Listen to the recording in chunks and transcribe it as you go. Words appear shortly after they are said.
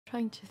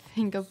trying to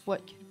think of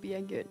what could be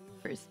a good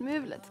first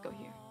move. Let's go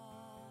here.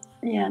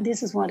 Yeah,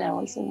 this is what I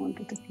also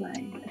wanted to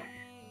play.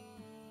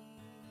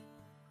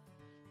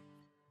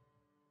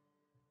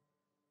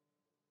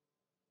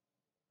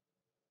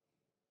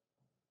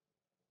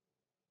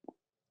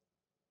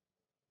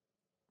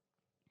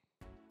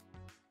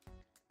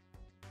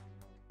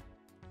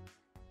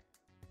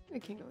 We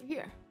can go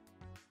here.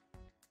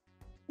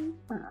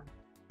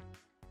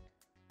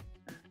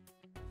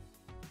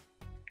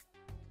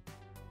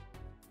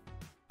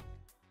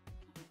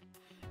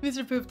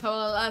 Mr. Poop Towel,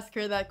 I'll ask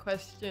her that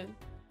question.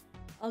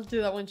 I'll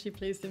do that when she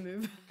plays the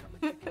move.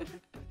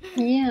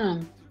 Yeah,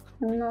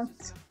 I'm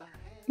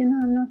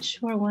not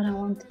sure what I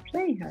want to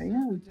play here,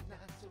 yeah.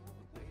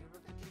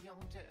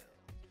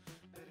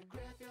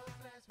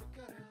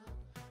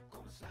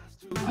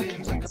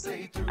 Okay, let's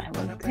see. I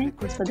will take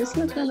this, but this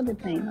looks a little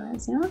bit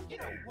dangerous, yeah?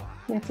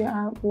 Get you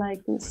out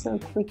like this so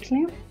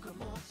quickly.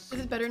 Is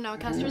it better now,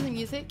 Caster, the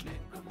music?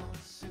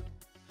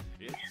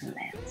 And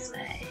let's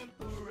say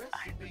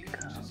I will go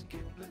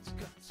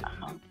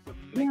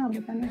yeah,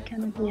 but then I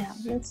cannot, yeah,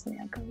 let's say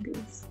I go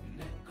this.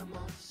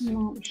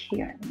 No,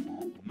 here.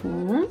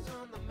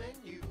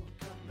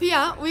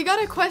 Pia, we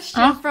got a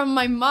question from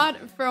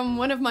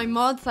one of my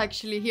mods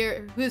actually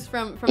here, who's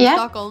from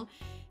Stockholm.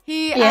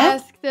 He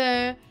asked,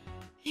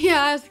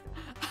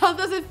 how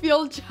does it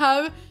feel to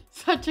have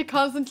such a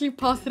constantly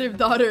positive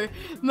daughter?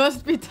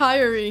 Must be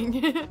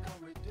tiring.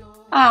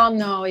 Oh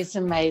no, it's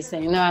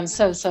amazing. No, I'm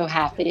so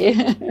happy.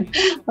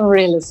 I'm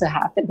really so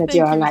happy that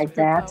you are like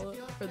that.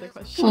 For the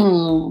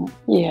question.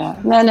 Yeah,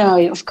 no,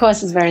 of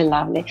course it's very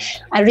lovely.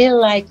 I really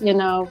like,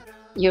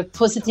 your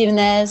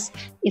positiveness.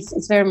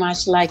 It's very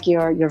much like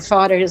your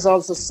father is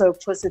also so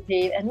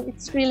positive, and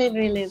it's really,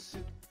 really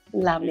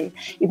lovely.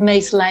 It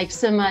makes life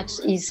so much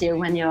easier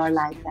when you are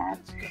like that.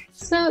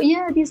 So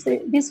yeah,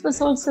 this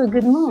was also a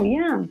good move.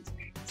 Yeah.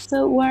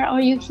 So where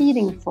are you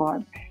heating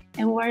for?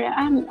 And where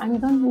I am, I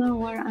don't know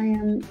where I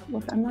am.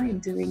 What am I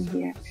doing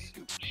here?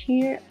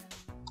 Here,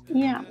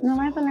 yeah. No,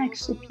 I will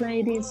actually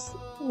play this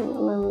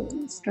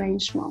little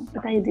strange move,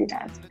 but I did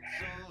that.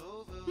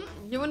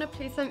 You want to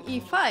play some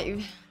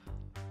E5?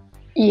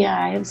 Yeah,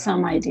 I have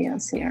some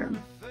ideas here.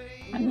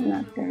 I'm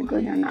not very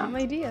good enough. Some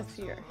ideas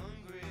here.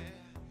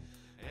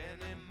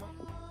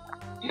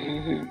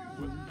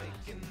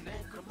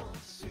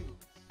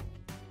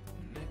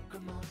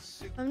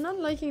 I'm not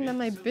liking that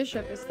my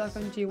bishop is stuck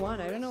on G1.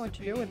 I don't know what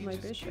to do with my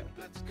bishop.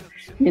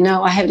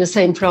 I have the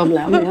same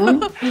problem.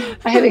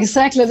 I have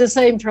exactly the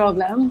same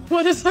problem.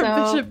 What is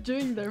our bishop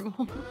doing there,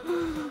 Mom?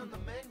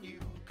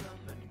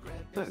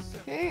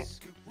 Okay.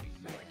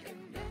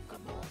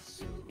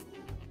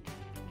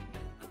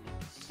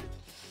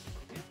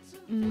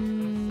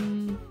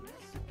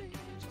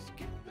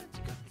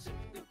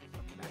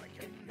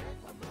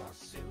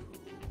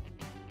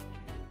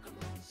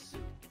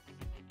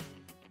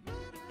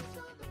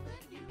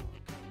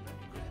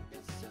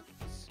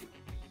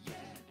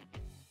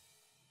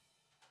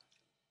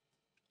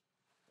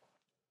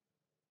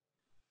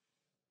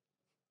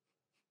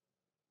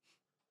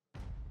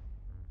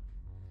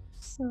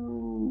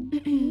 So,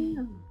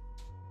 yeah.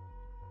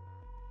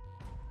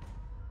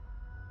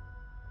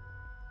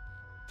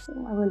 So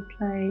I will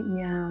play,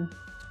 yeah.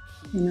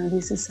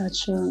 This is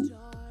such a...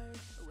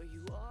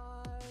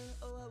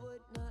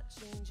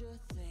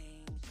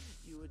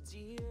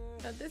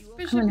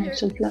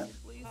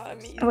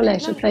 I will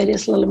actually play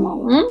this little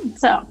more.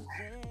 So.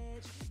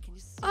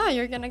 Ah,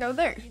 you're gonna go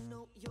there?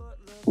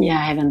 Yeah,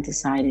 I haven't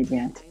decided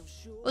yet.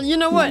 Well, you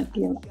know what?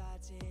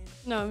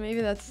 No,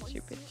 maybe that's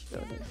stupid to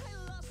go there.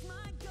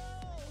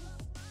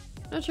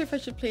 Not sure if I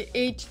should play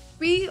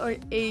H3 or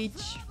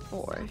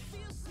H4.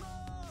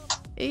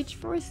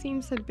 H4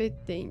 seems a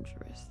bit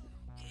dangerous.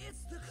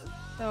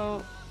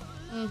 So,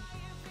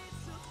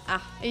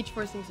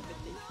 H4 seems a bit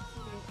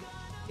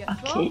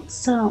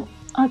dangerous.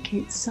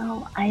 Okay,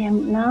 so I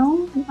am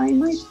now, I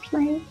might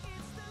play.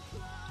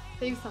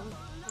 Save some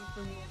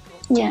for me.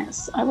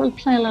 Yes, I will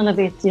play a little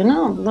bit, a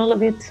little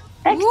bit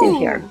active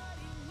here.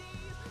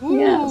 Ooh.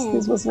 Yes,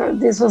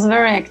 this was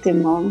very active,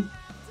 Mom.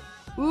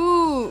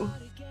 Ooh.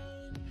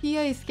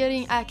 Pia is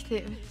getting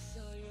active.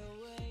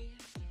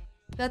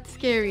 That's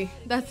scary.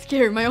 That's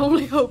scary. My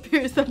only hope here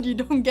is that you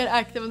don't get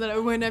active and that I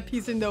win a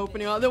piece in the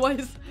opening.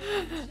 Otherwise,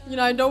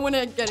 I don't want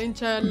to get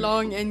into a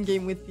long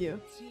endgame with you.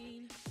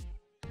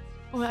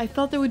 Oh, I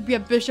thought there would be a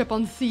bishop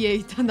on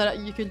c8 and that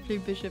you could play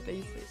bishop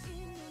a6.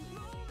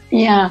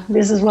 Yeah,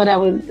 this is what I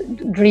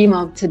would dream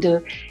of to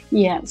do.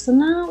 Yeah, so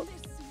now...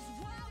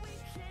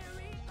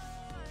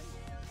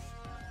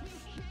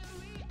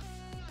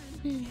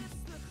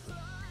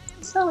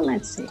 So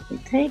let's see, we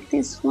take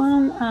this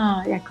one.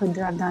 I could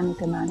have done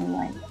it another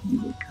way.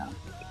 And we come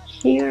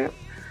here.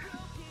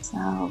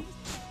 So.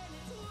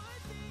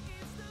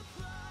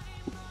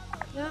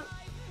 Yeah.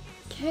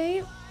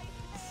 Okay.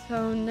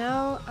 So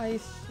now I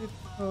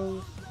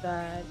suppose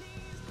that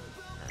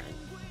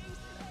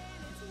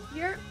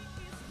here.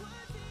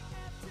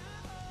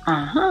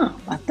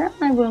 But then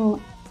I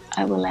will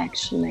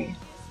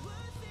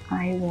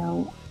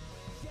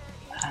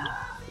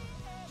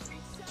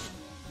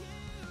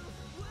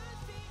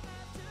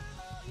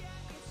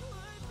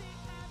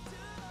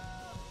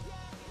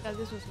Yeah,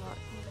 this was not.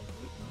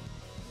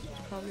 This was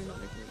probably not a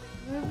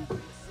good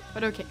move.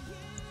 But okay.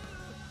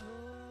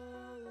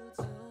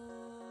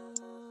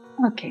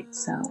 Okay,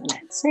 so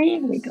let's see.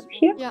 We go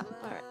here. Yeah,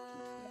 alright.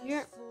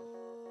 Here.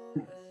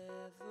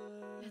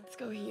 Let's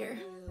go here.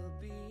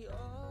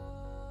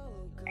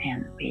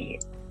 And we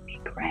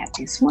grab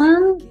this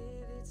one.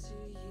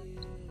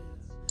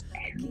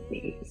 And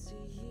we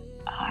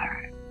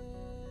are...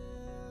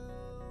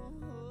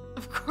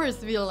 Of course,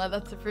 Vila.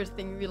 That's the first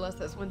thing Vila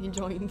says when he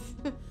joins.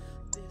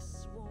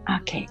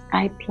 Okay,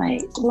 I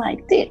play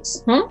like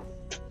this.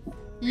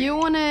 You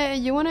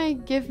wanna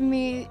give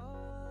me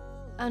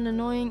an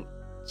annoying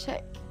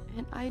check,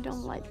 and I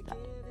don't like that.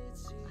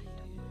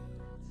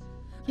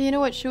 Okay, you know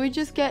what? Should we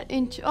just get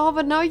into? Oh,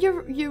 but now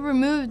you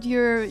removed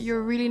your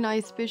really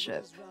nice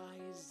bishop.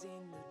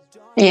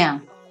 Yeah.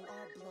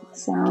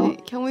 So.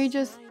 Okay, can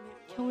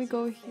we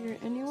go here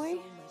anyway?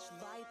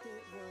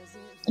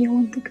 You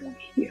want to go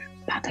here,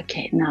 but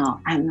okay.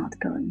 No, I'm not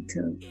going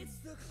to.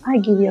 I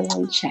give you a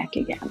little check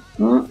again.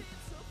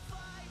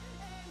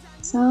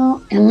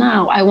 So, and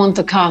now I want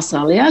the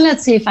castle. Yeah,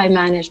 let's see if I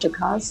manage the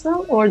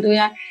castle, or do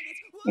I?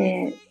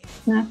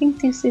 No, I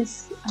think this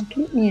is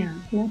okay. Yeah,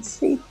 let's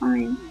see.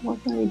 Fine. What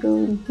are we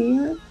going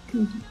here?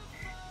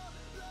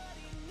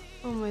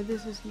 Oh my,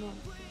 this is not.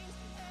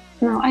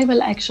 No, I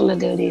will actually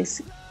do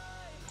this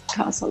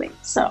castling.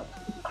 So.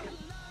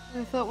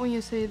 I thought when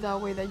you say it that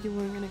way that you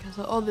weren't gonna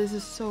castle. Oh, this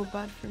is so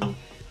bad for me.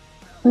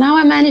 Now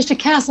I managed to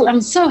castle.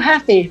 I'm so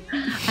happy.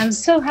 I'm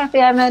so happy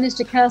I managed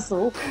to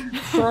castle.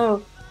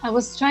 So I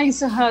was trying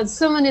so hard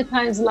so many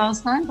times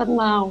last time, but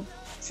now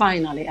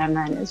finally I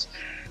managed.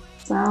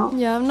 So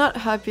yeah, I'm not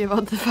happy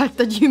about the fact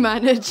that you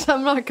managed.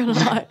 I'm not gonna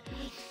lie.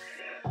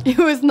 It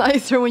was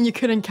nicer when you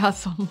couldn't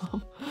castle,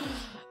 Mom.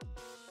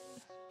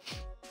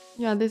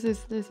 Yeah, this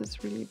is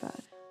really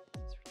bad.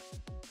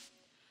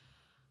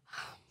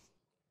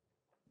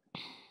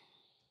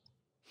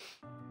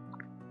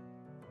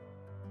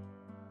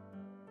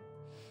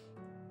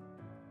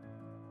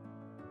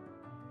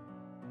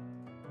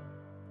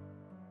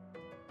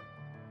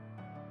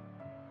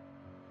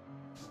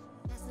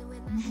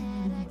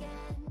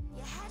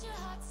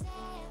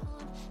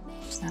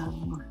 So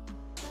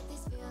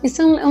it's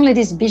only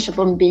this bishop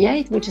on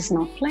b8 which is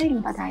not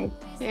playing, but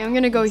Okay, I'm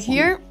gonna go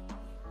here.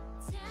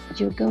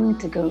 You're going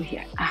to go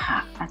here.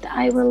 Aha, but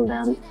I will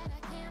then.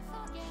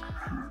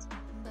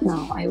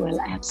 No, I will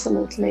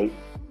absolutely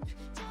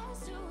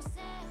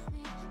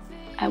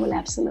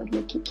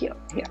kick you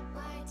here.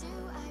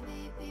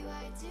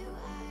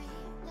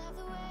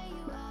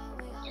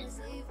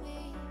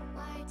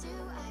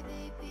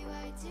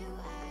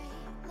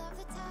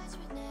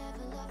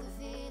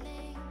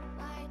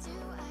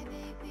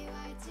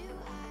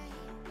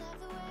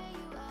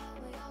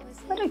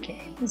 But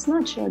okay, it's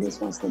not sure this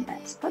was the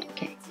best, but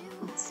okay.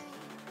 Let's...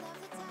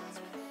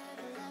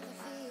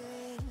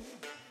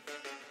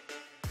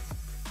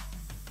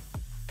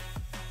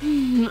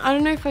 I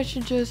don't know if I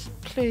should just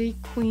play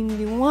Queen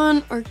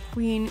D1 or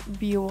Queen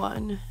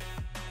B1.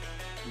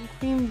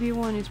 Queen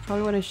B1 is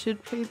probably what I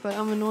should play, but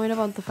I'm annoyed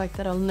about the fact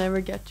that I'll never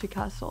get to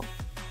castle.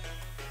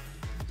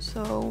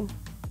 So,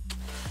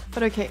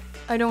 but okay,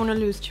 I don't want to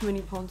lose too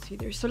many pawns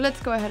either. So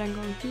let's go ahead and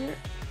go here.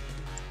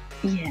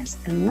 Yes,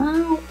 and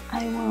now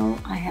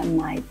I have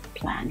my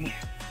plan here.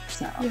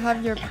 So you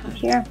have your plan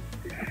here.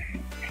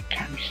 I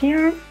come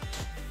here.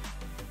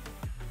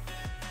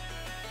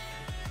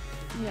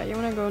 Yeah, you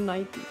want to go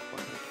knight b4,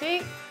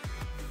 okay?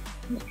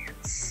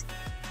 Yes.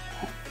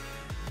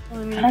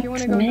 Well, I mean, if you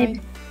want to go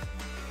knight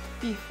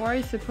b4,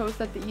 I suppose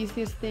that the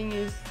easiest thing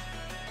is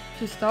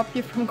to stop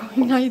you from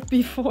going knight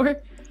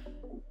b4.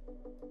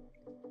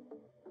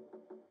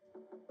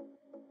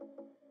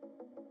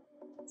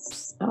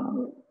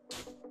 So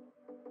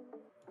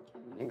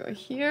I'm gonna go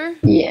here.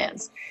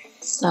 Yes.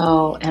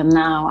 So, and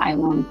now I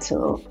want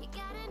to.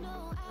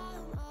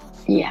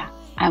 Yeah.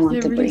 I want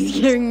You're to really bring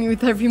scaring me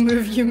with every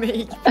move you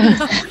make.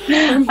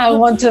 I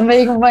want to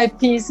make my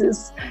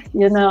pieces,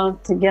 you know,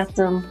 to get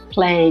them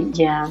playing.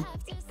 Yeah.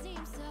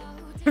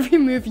 Every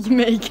move you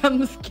make,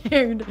 I'm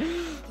scared.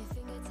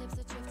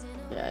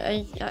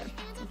 Yeah,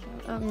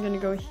 I'm gonna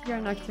go here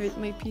and activate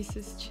my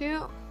pieces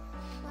too.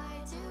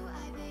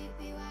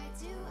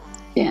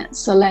 Yeah.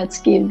 So let's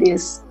give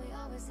this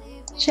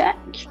check.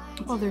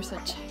 Oh, there's a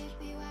check.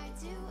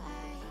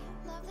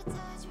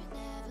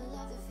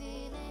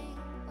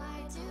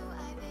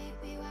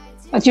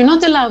 But you're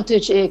not allowed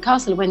to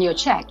castle when you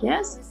check,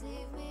 yes?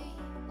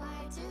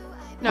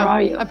 No, or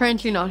are you?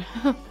 Apparently not.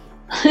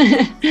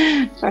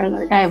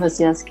 I was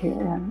just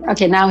curious.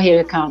 Okay, now here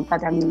you can't,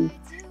 but I mean,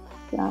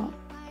 yeah.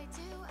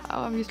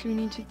 Obviously,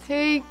 we need to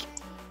take.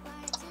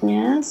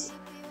 Yes.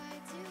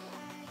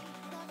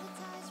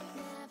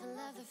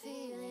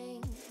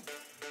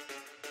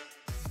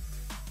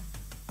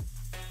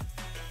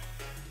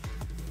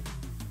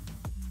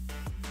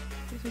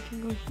 Guess we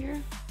can go here.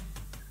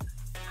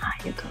 Ah,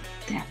 you go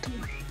that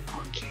way.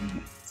 Okay.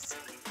 So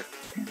I go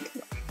that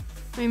way.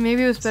 I mean,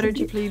 maybe it was better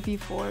to play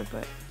b4,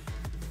 but...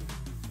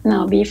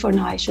 No, b4,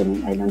 no, I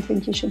shouldn't. I don't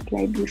think you should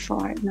play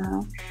b4,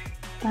 no.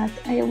 but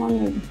I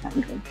wonder if I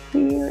go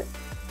here.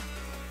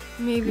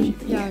 Maybe,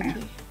 and yeah, here.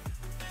 okay.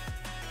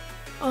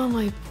 Oh,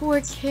 my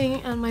poor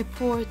king and my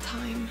poor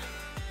time.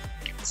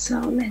 So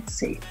let's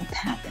see what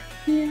happens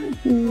here.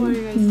 What are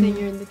you guys saying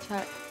here in the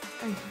chat?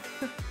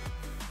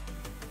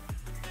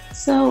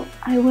 So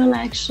I will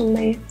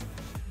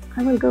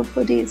go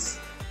for this.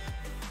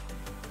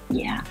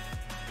 Yeah.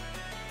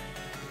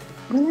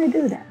 Will I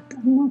do that?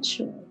 I'm not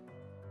sure.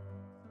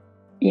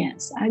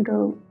 Yes, I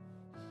go.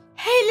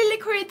 Hey, Lily,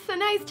 so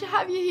nice to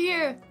have you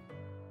here.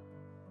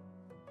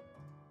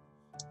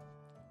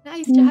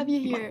 Nice to have you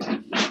here.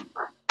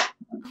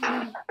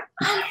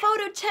 On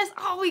photo chess.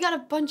 Oh, we got a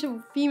bunch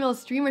of female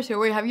streamers here.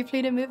 Wait, have you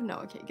played a move? No,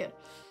 okay, good.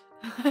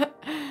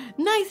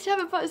 Nice to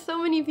have so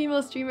many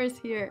female streamers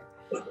here.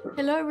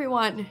 Hello,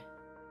 everyone.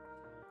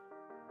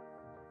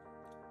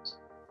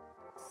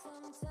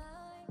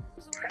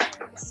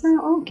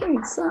 So, okay,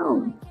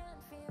 so.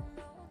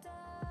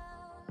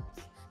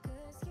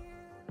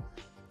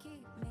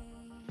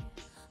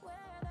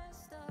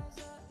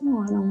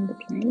 Oh, I don't want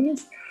to play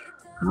this.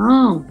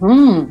 Oh,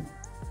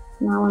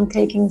 Now I'm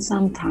taking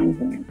some time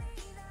here.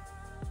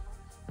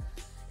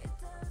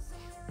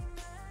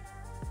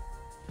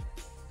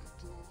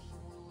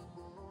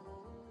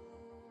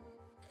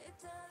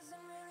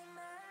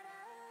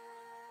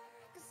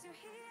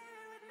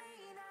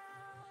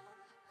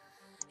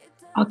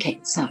 Okay,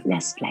 so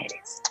let's play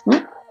this.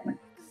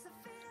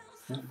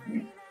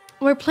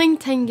 We're playing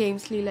 10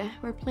 games, Lile.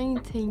 We're playing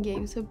 10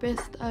 games, so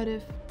best out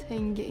of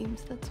 10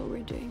 games. That's what we're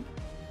doing.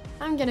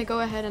 I'm gonna go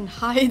ahead and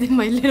hide in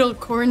my little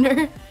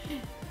corner.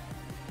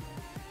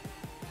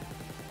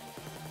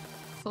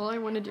 That's all I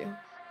want to do.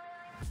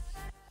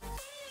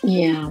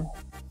 Yeah.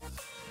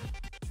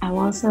 I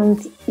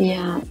wasn't,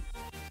 yeah.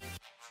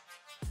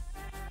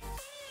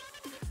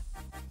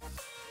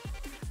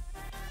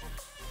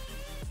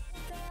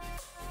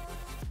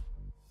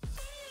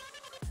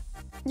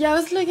 Yeah, I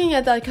was looking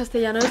at that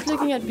Castellano. I was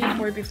looking at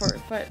B4 before,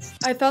 but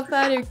I thought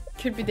that it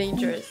could be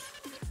dangerous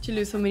to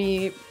lose so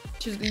many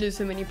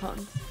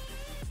pawns.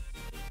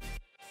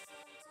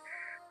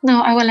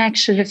 No, I will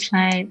actually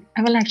play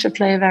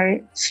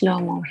very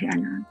slow-mo here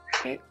now.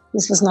 Okay.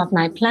 This was not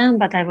my plan,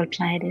 but I will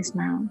play this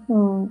now.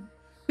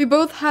 We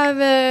both have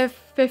a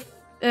fifth.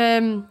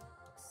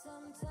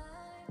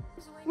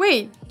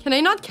 Wait, can I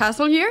not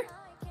castle here?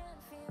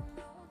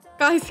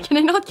 Guys, can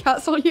I not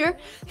castle here?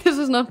 This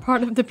was not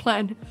part of the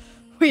plan.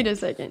 Wait a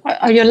second.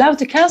 Are you allowed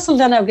to castle?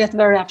 Then I'll get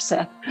very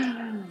upset.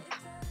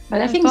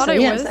 But I think so,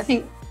 yes. I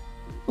think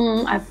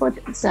I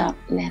put, so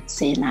let's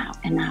see now.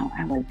 And now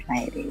I will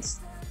play this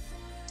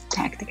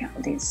tactical,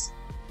 this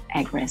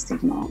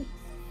aggressive mode.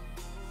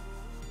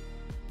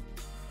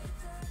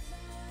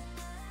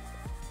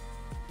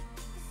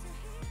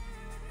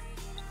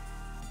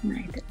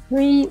 Knight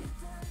 3.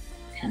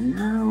 And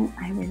now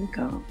I will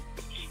go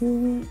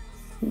here.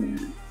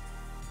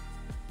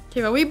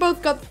 Okay, but we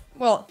both got,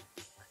 well,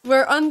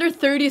 we're under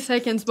 30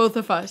 seconds, both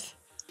of us.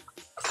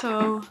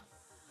 So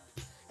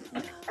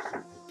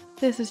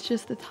this is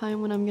just the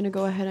time when I'm gonna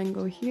go ahead and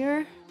go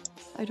here.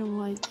 I don't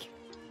like...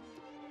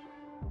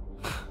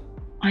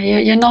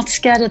 You're not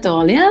scared at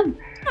all, yeah?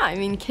 I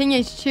mean, King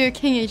H2,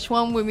 King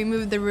H1, when we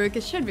move the rook,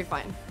 it should be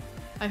fine.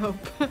 I hope.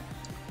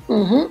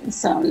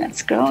 So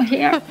let's go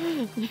here.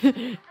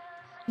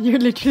 You're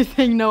literally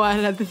saying, no,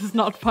 Anna, this is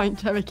not fine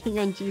to have a king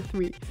on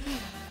G3.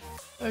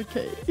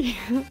 Okay.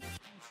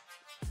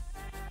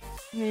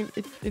 Maybe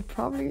it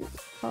probably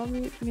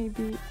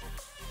maybe.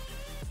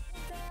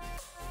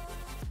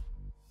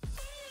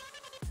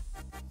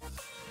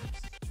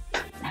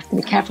 Have to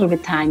be careful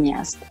with time,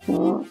 yes.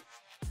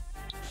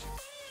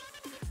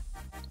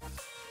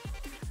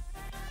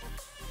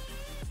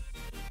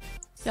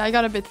 Yeah, I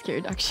got a bit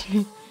scared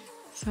actually.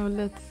 So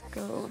let's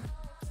go.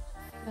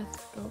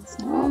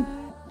 So.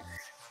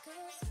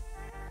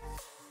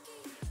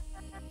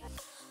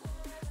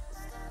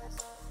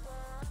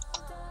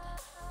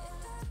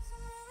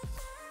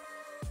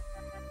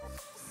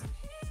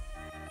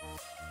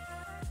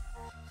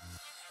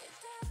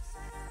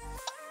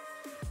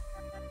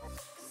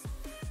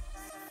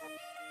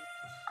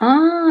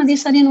 Ah,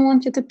 this I didn't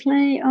want you to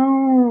play.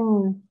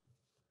 Oh.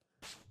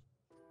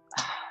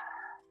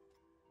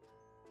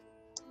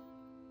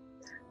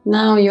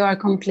 Now you are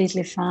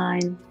completely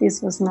fine.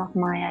 This was not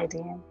my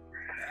idea.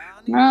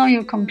 Now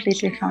you're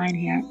completely fine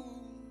here.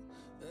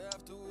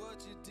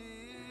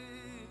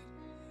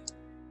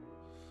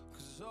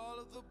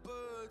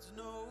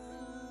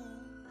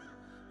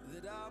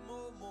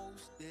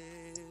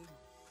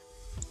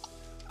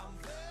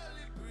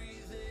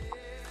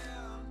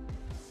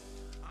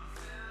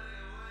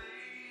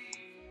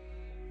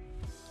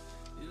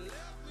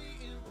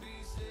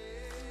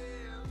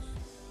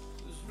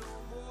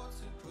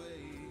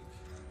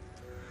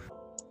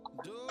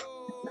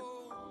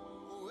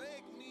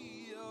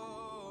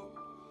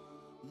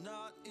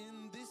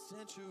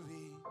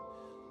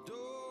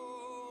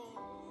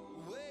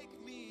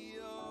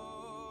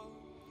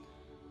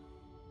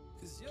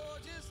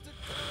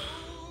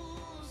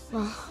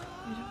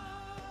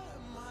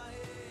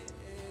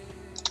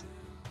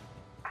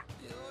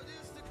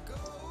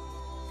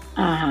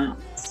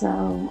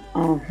 So,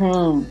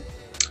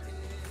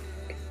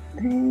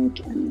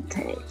 take and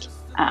take.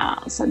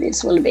 So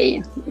this will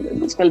be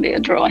a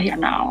draw here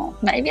now.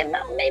 Maybe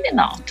not. Maybe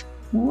not.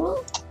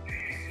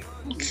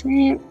 Let's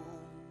see.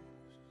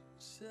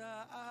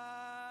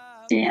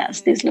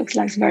 Yes, this looks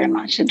like very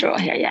much a draw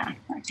here. Yeah,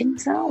 I think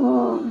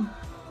so.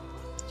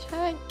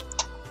 Check.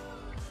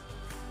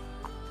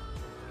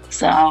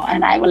 So,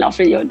 and I will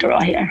offer you a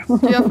draw here. Do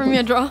you offer me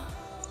a draw?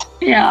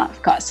 Yeah,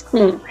 of course.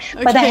 Okay,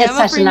 But I had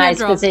such a nice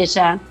draw.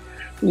 position.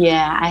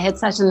 Yeah, I had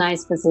such a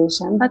nice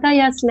position. But I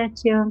just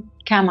let you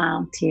come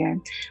out here.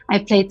 I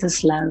played too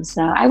slow,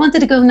 so I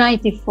wanted to go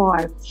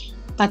 94.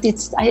 But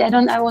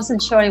I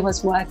wasn't sure it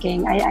was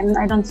working.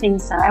 I don't think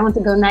so. I want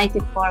to go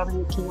 94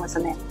 when the king was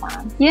on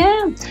f1.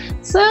 Yeah,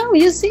 so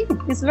you see,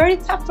 it's very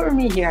tough for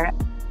me here.